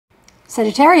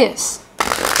Sagittarius.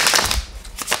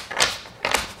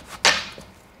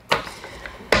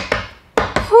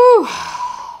 Whew.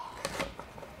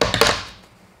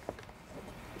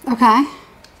 Okay.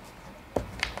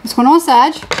 What's going on,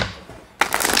 Sag?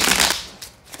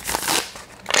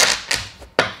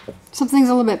 Something's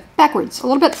a little bit backwards, a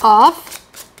little bit off.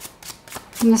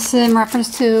 And this is in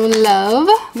reference to love.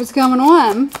 What's going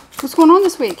on? What's going on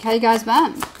this week? How you guys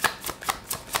been?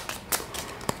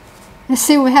 Let's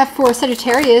see what we have for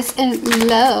Sagittarius in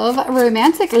love,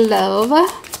 romantic love.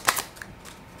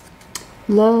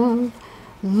 Love,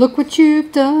 look what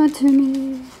you've done to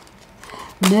me.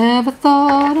 Never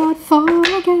thought I'd fall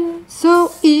again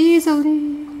so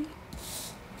easily.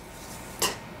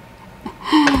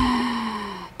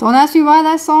 Don't ask me why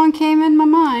that song came in my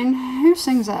mind. Who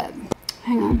sings that?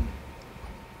 Hang on.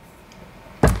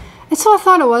 It's who I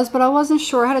thought it was, but I wasn't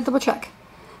sure. I had to double check.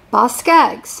 Boss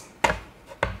Skaggs.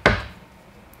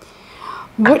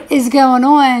 What is going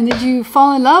on? Did you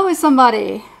fall in love with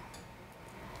somebody?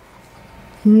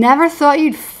 Never thought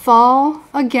you'd fall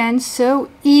again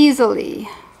so easily.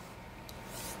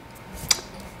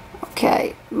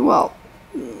 Okay, well,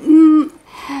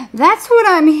 that's what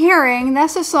I'm hearing.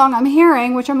 That's the song I'm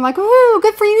hearing, which I'm like, ooh,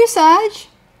 good for you, Sag.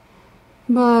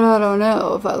 But I don't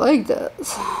know if I like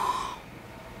this.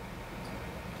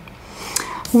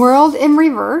 World in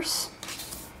reverse.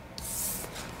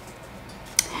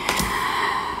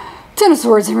 Ten of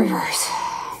Swords in reverse.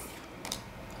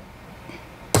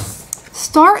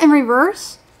 Star in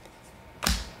reverse.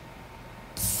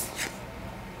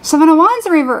 Seven of Wands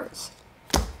in reverse.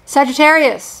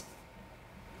 Sagittarius.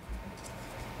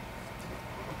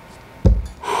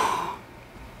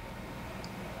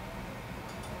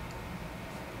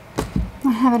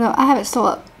 I have it still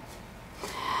up.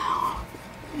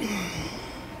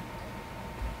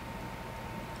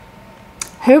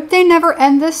 Hope they never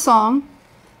end this song.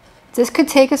 This could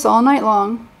take us all night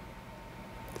long.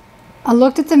 I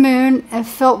looked at the moon and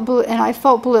felt blue, and I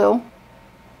felt blue.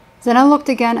 Then I looked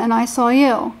again and I saw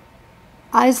you.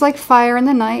 Eyes like fire in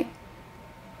the night.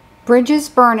 Bridges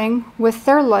burning with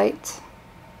their light.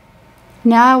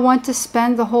 Now I want to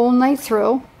spend the whole night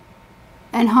through.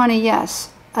 And honey,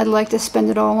 yes, I'd like to spend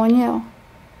it all on you.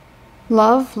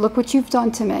 Love, look what you've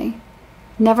done to me.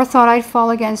 Never thought I'd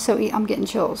fall again I'm getting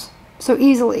chills. So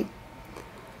easily.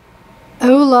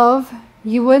 Oh, love,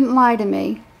 you wouldn't lie to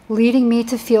me, leading me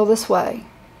to feel this way.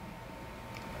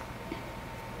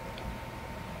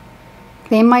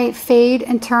 They might fade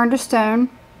and turn to stone.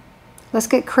 Let's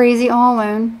get crazy all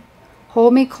alone.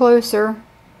 Hold me closer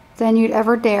than you'd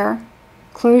ever dare.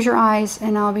 Close your eyes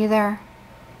and I'll be there.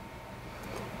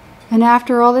 And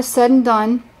after all is said and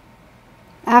done,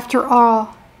 after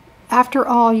all,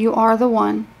 you are the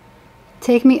one.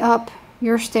 Take me up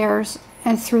your stairs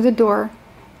and through the door.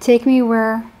 Take me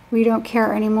where we don't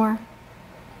care anymore.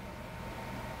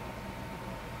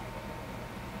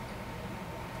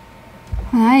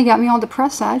 Now you got me all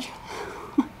depressed, Sag.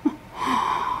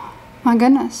 My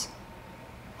goodness.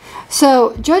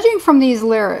 So, judging from these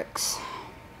lyrics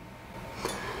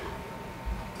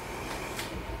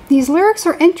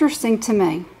are interesting to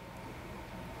me.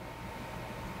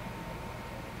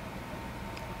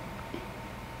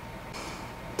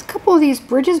 A couple of these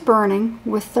bridges burning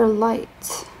with their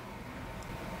light.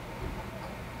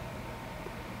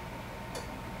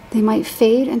 They might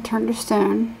fade and turn to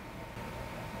stone.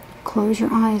 Close your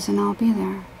eyes and I'll be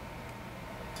there.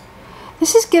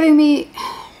 This is giving me...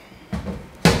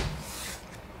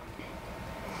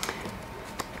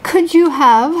 Could you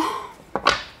have...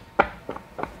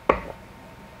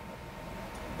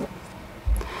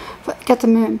 Get the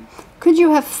moon. Could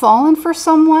you have fallen for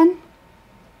someone?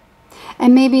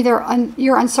 And maybe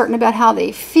you're uncertain about how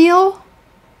they feel?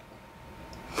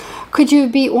 Could you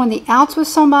be on the outs with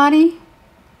somebody?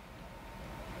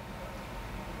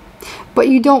 But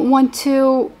you don't want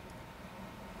to...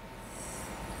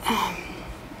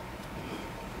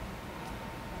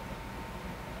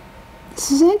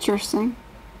 This is interesting.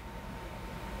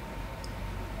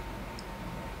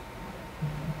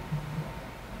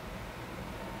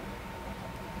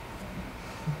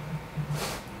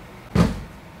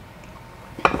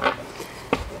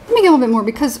 Let me get a little bit more,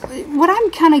 because what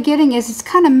I'm kind of getting is it's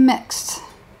kind of mixed.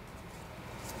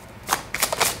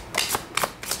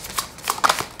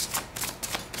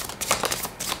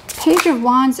 Page of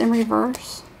Wands in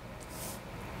reverse.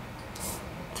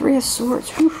 Three of Swords.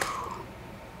 Whew.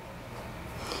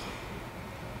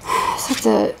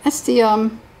 That's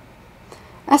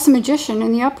the Magician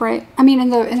in the upright. I mean in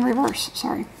the reverse.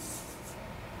 Sorry.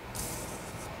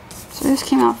 So this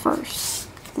came out first,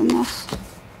 then this.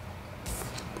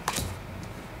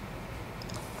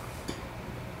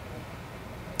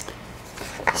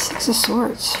 Six of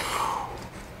Swords.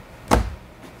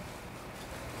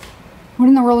 What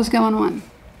in the world is going on?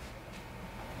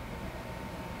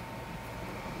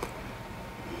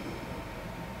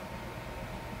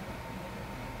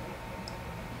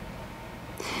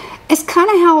 It's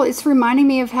kind of how it's reminding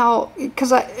me of how,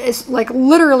 because it's like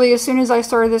literally as soon as I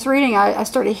started this reading, I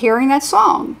started hearing that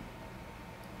song.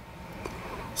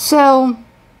 So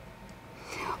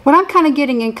what I'm kind of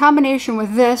getting in combination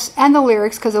with this and the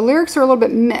lyrics, because the lyrics are a little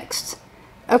bit mixed.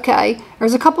 Okay,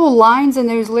 there's a couple of lines in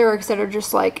those lyrics that are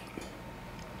just like,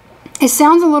 it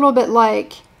sounds a little bit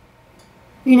like,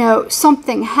 you know,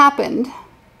 something happened.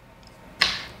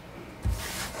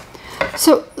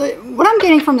 So what I'm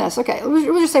getting from this, okay,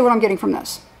 we'll just say what I'm getting from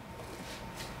this.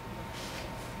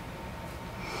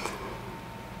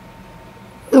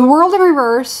 The world in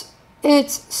reverse,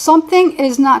 it's something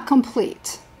is not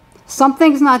complete.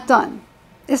 Something's not done.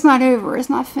 It's not over. It's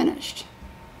not finished.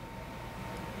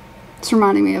 It's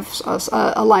reminding me of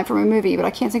a line from a movie, but I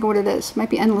can't think of what it is. It might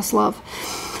be Endless Love.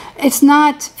 It's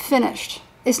not finished.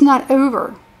 It's not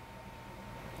over.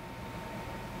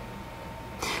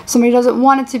 Somebody doesn't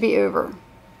want it to be over.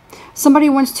 Somebody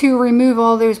wants to remove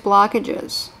all those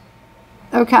blockages.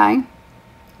 Okay?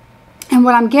 And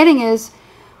what I'm getting is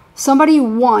somebody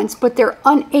wants, but they're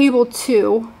unable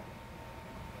to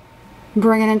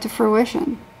bring it into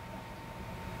fruition.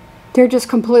 They're just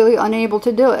completely unable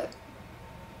to do it.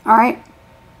 All right?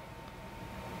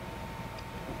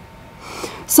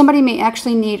 Somebody may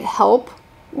actually need help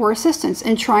or assistance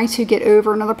in trying to get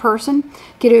over another person,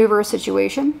 get over a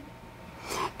situation.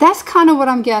 That's kind of what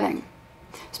I'm getting.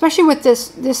 Especially with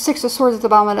this Six of Swords at the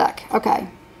bottom of the deck. Okay.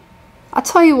 I'll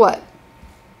tell you what.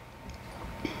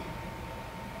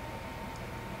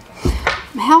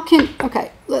 How can,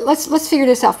 okay, let's figure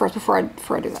this out first before I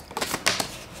do that.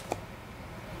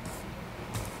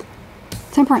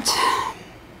 Temperance.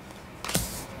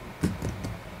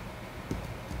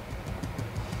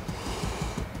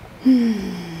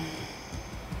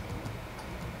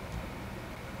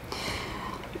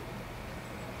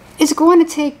 It's going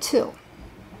to take two.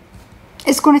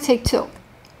 It's going to take two.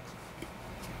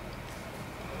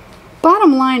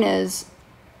 Bottom line is,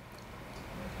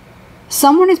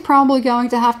 someone is probably going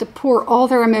to have to pour all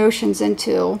their emotions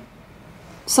into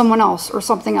someone else or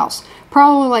something else.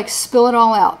 Probably like spill it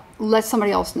all out. Let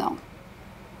somebody else know.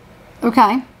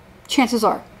 Okay? Chances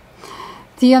are.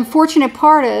 The unfortunate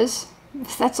part is,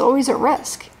 that's always a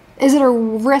risk. Is it a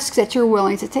risk that you're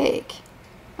willing to take?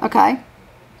 Okay?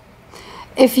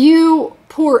 If you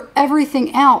pour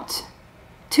everything out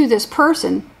to this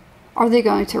person, are they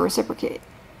going to reciprocate?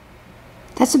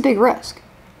 That's a big risk.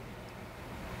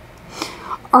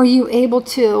 Are you able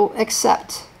to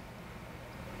accept?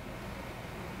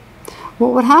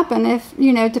 What would happen if,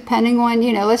 you know, depending on,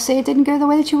 you know, let's say it didn't go the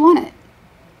way that you want it.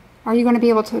 Are you going to be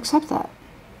able to accept that?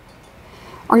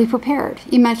 Are you prepared?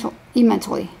 Emotionally and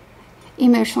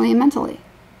mentally.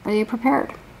 Are you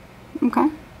prepared? Okay.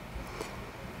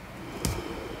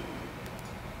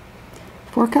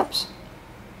 Four Cups.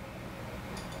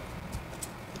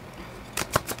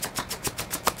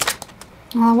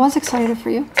 Well, I was excited for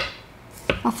you.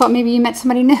 I thought maybe you met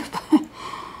somebody new.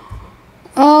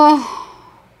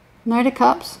 Knight of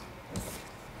Cups.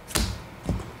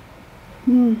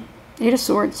 Eight of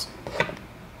Swords.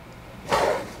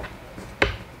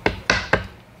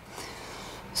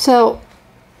 So,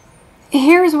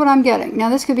 here's what I'm getting. Now,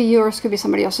 this could be you or this could be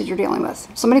somebody else that you're dealing with.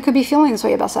 Somebody could be feeling this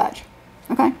way about Sag.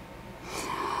 Okay?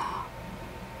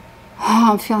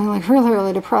 I'm feeling like really,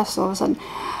 really depressed all of a sudden.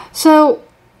 So,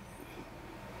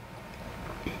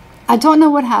 I don't know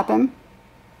what happened.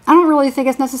 I don't really think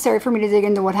it's necessary for me to dig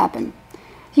into what happened.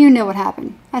 You know what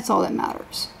happened. That's all that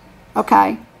matters.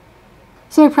 Okay?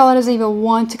 Somebody probably doesn't even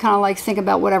want to kind of like think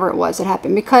about whatever it was that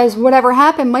happened, because whatever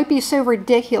happened might be so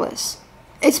ridiculous.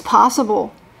 It's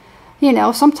possible. You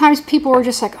know, sometimes people are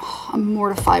just like, oh, I'm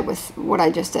mortified with what I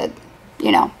just did.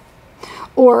 You know?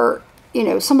 Or, you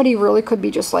know, somebody really could be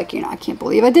just like, you know, I can't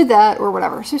believe I did that or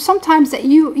whatever. So sometimes that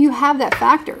you have that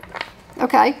factor.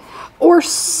 Okay? Or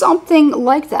something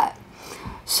like that.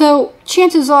 So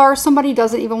chances are somebody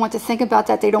doesn't even want to think about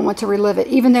that. They don't want to relive it.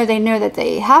 Even though they know that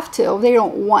they have to, they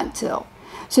don't want to.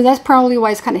 So that's probably why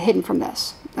it's kind of hidden from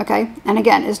this. Okay? And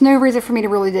again, there's no reason for me to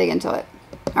really dig into it.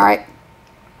 All right?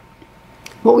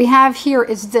 What we have here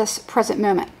is this present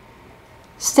moment.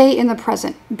 Stay in the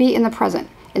present. Be in the present.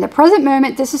 In the present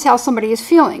moment, this is how somebody is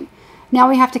feeling. Now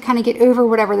we have to kind of get over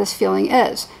whatever this feeling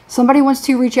is. Somebody wants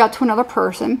to reach out to another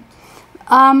person.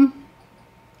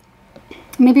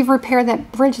 Maybe repair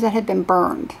that bridge that had been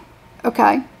burned.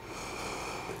 Okay?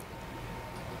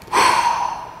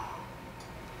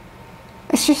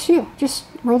 It's just you. Just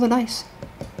roll the dice.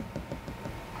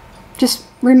 Just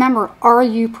remember, are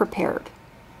you prepared?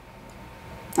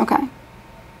 Okay.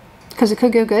 Because it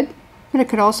could go good, but it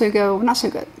could also go not so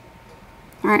good.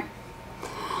 All right.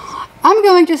 I'm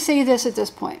going to say this at this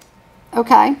point.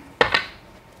 Okay.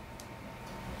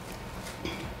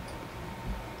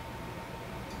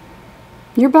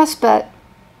 Your best bet.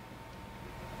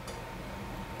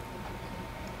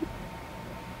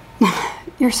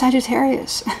 You're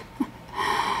Sagittarius.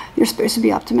 You're supposed to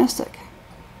be optimistic.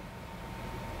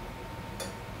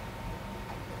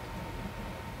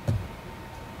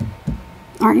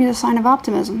 Aren't you the sign of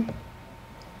optimism?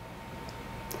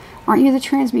 Aren't you the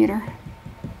transmuter?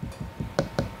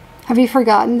 Have you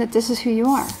forgotten that this is who you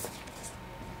are?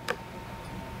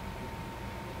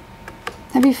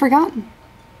 Have you forgotten?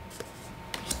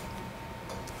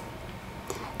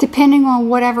 Depending on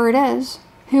whatever it is,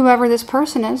 whoever this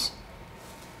person is,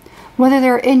 whether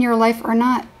they're in your life or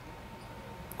not,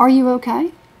 are you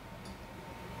okay?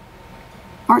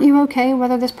 Aren't you okay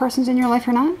whether this person's in your life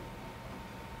or not?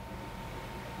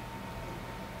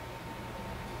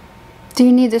 Do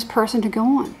you need this person to go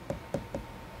on?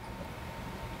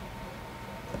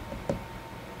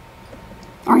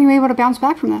 Aren't you able to bounce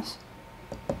back from this?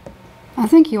 I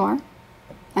think you are.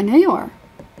 I know you are.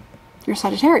 You're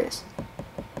Sagittarius.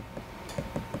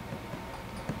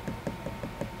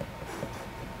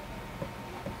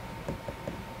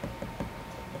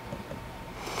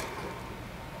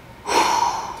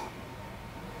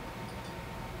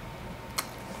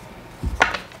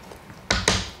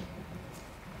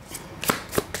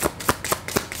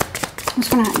 What's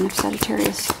going to happen if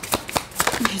Sagittarius?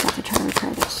 You just have to try to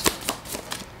repair this.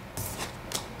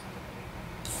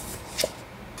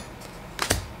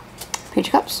 Page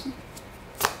of Cups.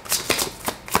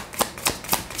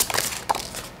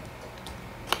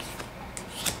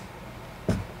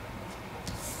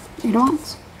 Eight of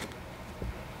Wands.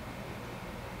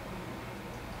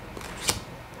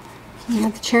 You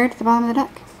have the Chariot at the bottom of the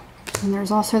deck. And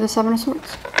there's also the Seven of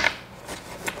Swords.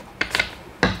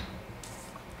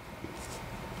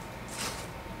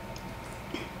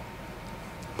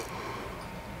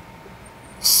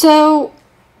 So,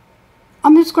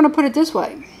 I'm just going to put it this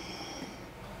way.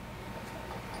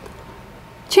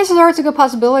 Chances are it's a good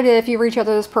possibility that if you reach out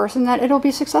to this person that it'll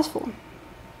be successful.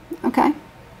 Okay?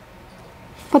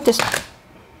 But this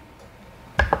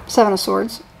Seven of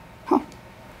Swords. Oh,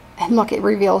 and look, it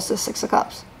reveals the Six of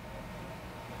Cups.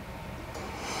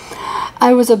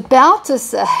 I was about to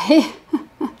say,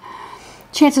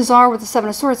 chances are with the Seven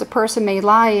of Swords, the person may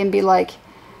lie and be like,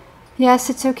 yes,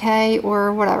 it's okay,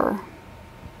 or whatever.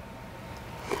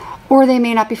 Or they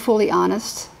may not be fully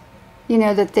honest, you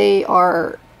know, that they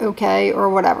are okay or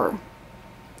whatever.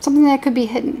 Something that could be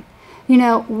hidden. You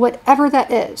know, whatever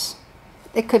that is,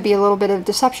 it could be a little bit of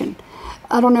deception.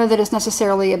 I don't know that it's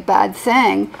necessarily a bad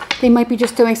thing. They might be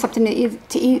just doing something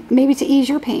maybe to ease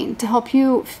your pain, to help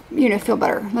you, you know, feel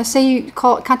better. Let's say you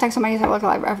contact somebody and say, look,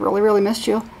 I've really missed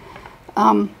you.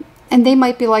 And they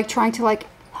might be like trying to like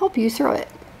help you through it.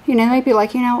 You know, they might be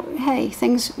like, you know, hey,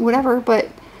 things, whatever, but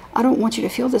I don't want you to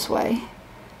feel this way.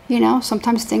 You know,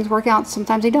 sometimes things work out,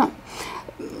 sometimes they don't.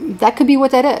 That could be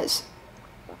what that is.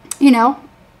 You know,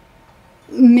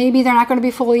 maybe they're not going to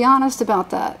be fully honest about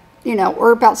that, you know,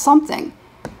 or about something.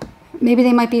 Maybe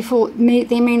they might be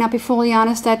they may not be fully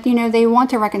honest that, you know, they want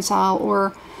to reconcile,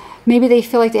 or maybe they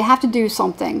feel like they have to do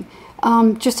something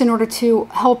just in order to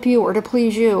help you or to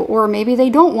please you, or maybe they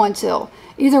don't want to.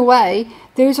 Either way,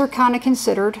 those are kind of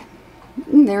considered,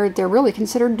 they're really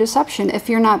considered deception if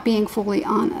you're not being fully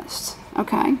honest.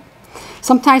 Okay?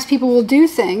 Sometimes people will do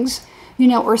things, you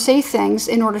know, or say things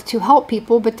in order to help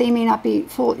people, but they may not be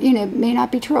full, you know, may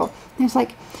not be true. And it's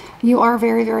like, you are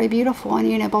very, very beautiful, and,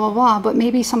 you know, blah, blah, blah, but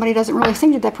maybe somebody doesn't really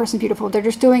think that that person's beautiful. They're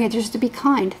just doing it just to be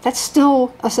kind. That's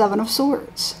still a Seven of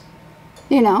Swords,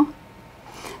 you know?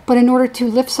 But in order to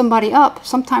lift somebody up,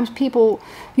 sometimes people,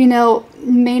 you know,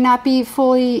 may not be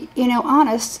fully, you know,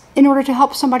 honest in order to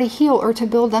help somebody heal or to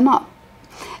build them up.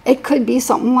 It could be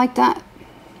something like that.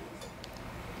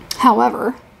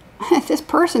 However, this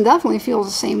person definitely feels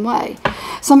the same way.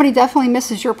 Somebody definitely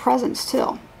misses your presence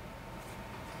too.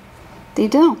 They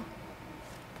do.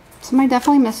 Somebody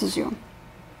definitely misses you.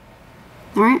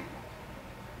 All right?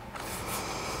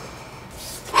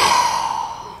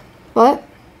 But,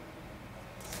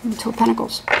 Two of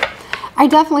Pentacles. I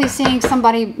definitely seeing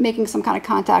somebody making some kind of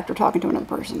contact or talking to another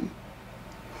person.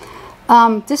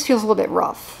 This feels a little bit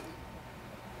rough.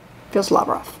 Feels a lot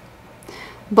rough.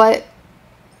 But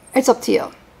it's up to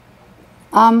you.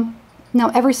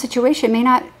 Now, every situation may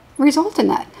not result in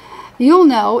that. You'll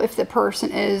know if the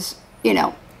person is, you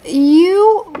know,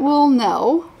 you will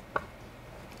know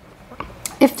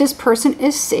if this person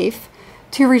is safe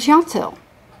to reach out to.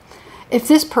 If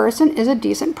this person is a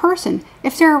decent person,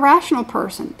 if they're a rational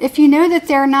person, if you know that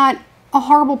they're not a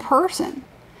horrible person,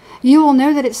 you will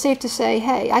know that it's safe to say,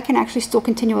 hey, I can actually still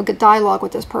continue a good dialogue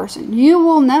with this person. You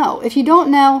will know. If you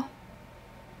don't know,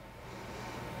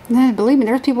 then believe me,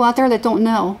 there's people out there that don't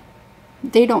know.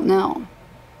 They don't know.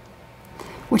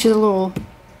 Which is a little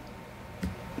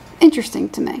interesting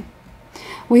to me.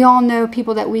 We all know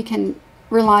people that we can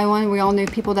rely on. We all know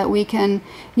people that we can,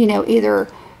 you know, either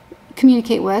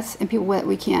communicate with, and people that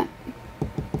we can't.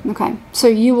 Okay, so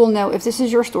you will know if this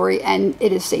is your story and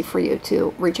it is safe for you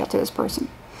to reach out to this person.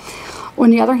 On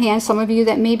the other hand, some of you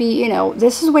that maybe, you know,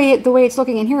 this is the way it's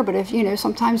looking in here, but if, you know,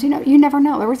 sometimes, you know, you never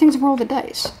know. Everything's a roll of the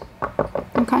dice.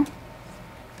 Okay?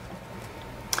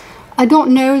 I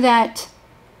don't know that,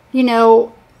 you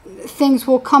know, things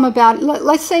will come about.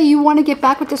 Let's say you want to get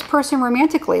back with this person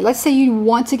romantically. Let's say you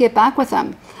want to get back with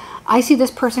them. I see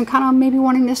this person kind of maybe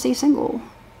wanting to stay single.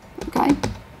 Okay?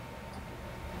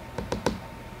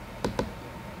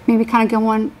 Maybe kind of go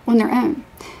on their own.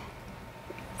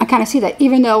 I kind of see that,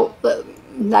 even though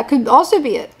that could also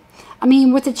be it. I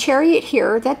mean, with the Chariot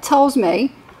here, that tells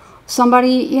me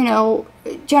somebody, you know,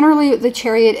 generally the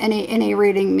Chariot in a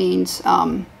reading means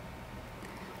somebody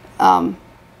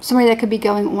that could be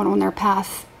going on their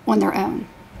path on their own.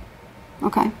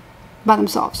 Okay? By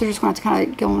themselves. They're just going to have to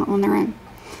kind of go on their own.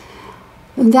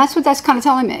 And that's what that's kind of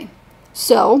telling me.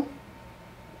 So,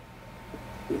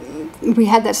 we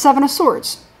had that Seven of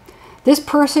Swords. This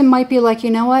person might be like, you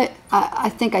know what, I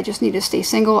think I just need to stay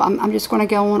single. I'm just going to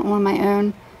go on my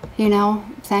own, you know,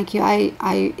 thank you.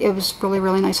 It was really,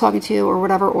 really nice talking to you, or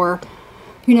whatever. Or,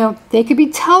 you know, they could be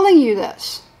telling you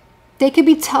this. They could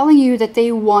be telling you that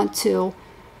they want to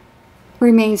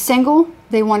remain single.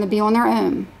 They want to be on their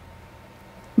own.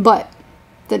 But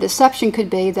the deception could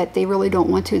be that they really don't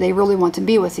want to. They really want to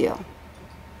be with you.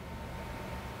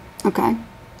 Okay?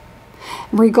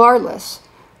 Regardless,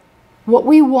 what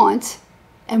we want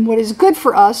and what is good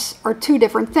for us are two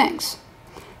different things.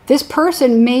 This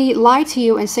person may lie to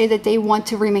you and say that they want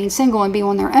to remain single and be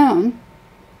on their own,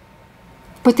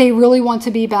 but they really want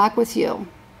to be back with you,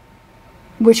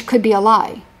 which could be a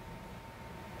lie,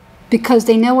 because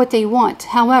they know what they want.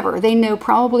 However, they know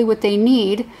probably what they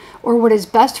need, or what is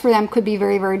best for them could be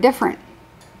very, very different.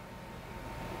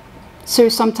 So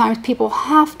sometimes people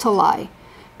have to lie,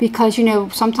 because, you know,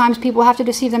 sometimes people have to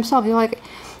deceive themselves. You're like,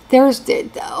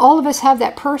 all of us have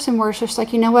that person where it's just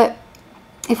like, you know what,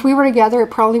 if we were together, it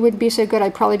probably wouldn't be so good.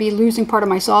 I'd probably be losing part of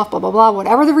myself, blah, blah, blah,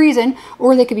 whatever the reason.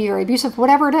 Or they could be very abusive,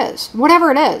 whatever it is. Whatever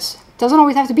it is. Doesn't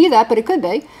always have to be that, but it could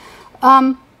be.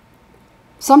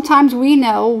 Sometimes we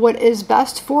know what is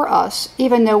best for us,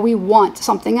 even though we want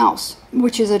something else,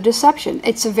 which is a deception.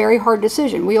 It's a very hard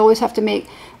decision. We always have to make,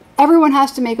 everyone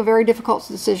has to make a very difficult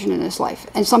decision in this life.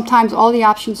 And sometimes all the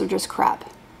options are just crap.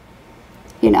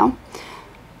 You know?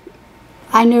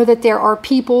 I know that there are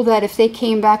people that if they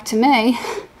came back to me,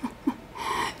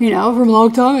 you know, from a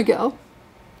long time ago,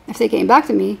 if they came back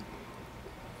to me,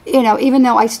 you know, even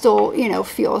though I still, you know,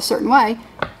 feel a certain way,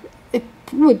 it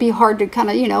would be hard to kind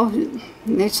of, you know,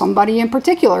 somebody in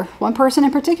particular, one person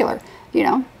in particular, you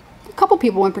know, a couple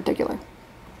people in particular,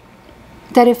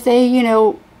 that if they, you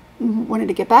know, wanted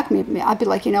to get back to me, I'd be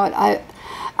like, you know what,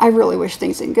 I really wish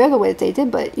things didn't go the way that they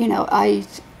did, but, you know, I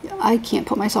can't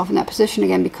put myself in that position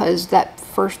again, because that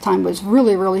first time was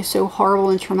really, really so horrible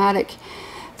and traumatic.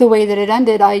 The way that it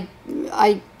ended, I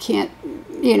can't,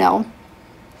 you know.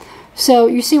 So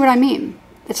you see what I mean?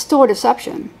 It's still a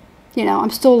deception. You know,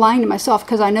 I'm still lying to myself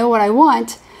because I know what I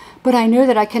want, but I know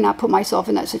that I cannot put myself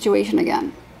in that situation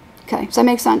again. Okay, does that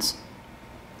make sense?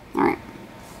 All right.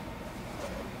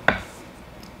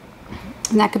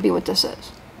 And that could be what this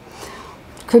is.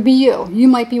 Could be you. You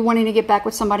might be wanting to get back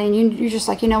with somebody, and you're just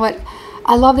like, you know what?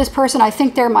 I love this person. I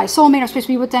think they're my soulmate. I'm supposed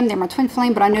to be with them. They're my twin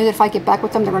flame, but I know that if I get back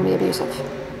with them, they're going to be abusive.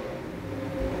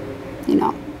 You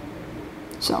know.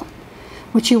 So,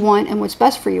 what you want and what's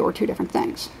best for you are two different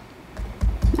things.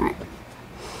 All right.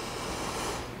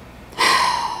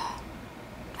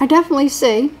 I definitely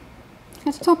see,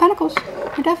 that's the Two of Pentacles.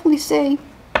 I definitely see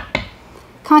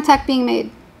contact being made.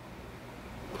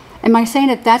 Am I saying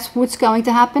that that's what's going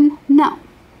to happen? No.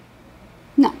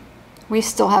 No. We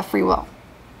still have free will.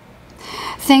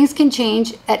 Things can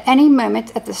change at any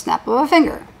moment at the snap of a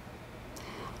finger.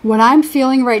 What I'm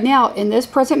feeling right now in this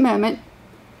present moment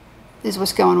is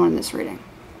what's going on in this reading.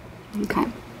 Okay.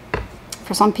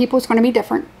 For some people it's going to be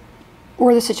different,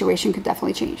 or the situation could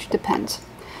definitely change. Depends.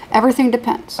 Everything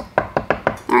depends. All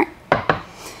right.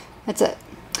 That's it.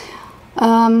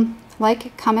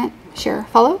 Like, comment, share,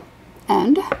 follow,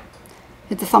 and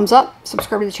hit the thumbs up,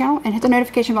 subscribe to the channel, and hit the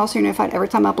notification bell so you're notified every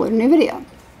time I upload a new video.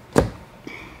 If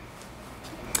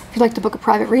you'd like to book a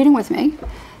private reading with me,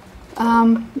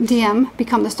 DM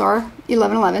Become the Star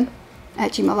 1111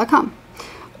 at gmail.com.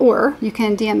 Or you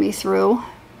can DM me through,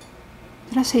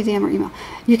 did I say DM or email?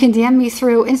 You can DM me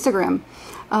through Instagram,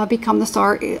 Become the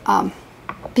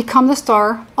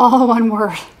Star, all one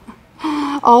word,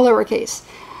 all lowercase.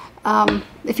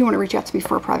 If you want to reach out to me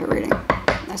for a private reading,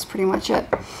 that's pretty much it.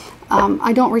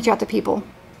 I don't reach out to people.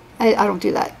 I don't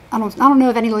do that. I don't know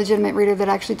of any legitimate reader that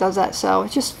actually does that. So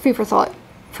it's just food for thought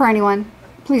for anyone.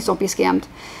 Please don't be scammed.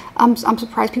 I'm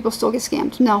surprised people still get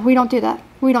scammed. No, we don't do that.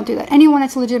 We don't do that. Anyone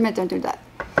that's legitimate, don't do that.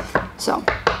 So,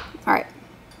 all right,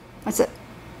 that's it.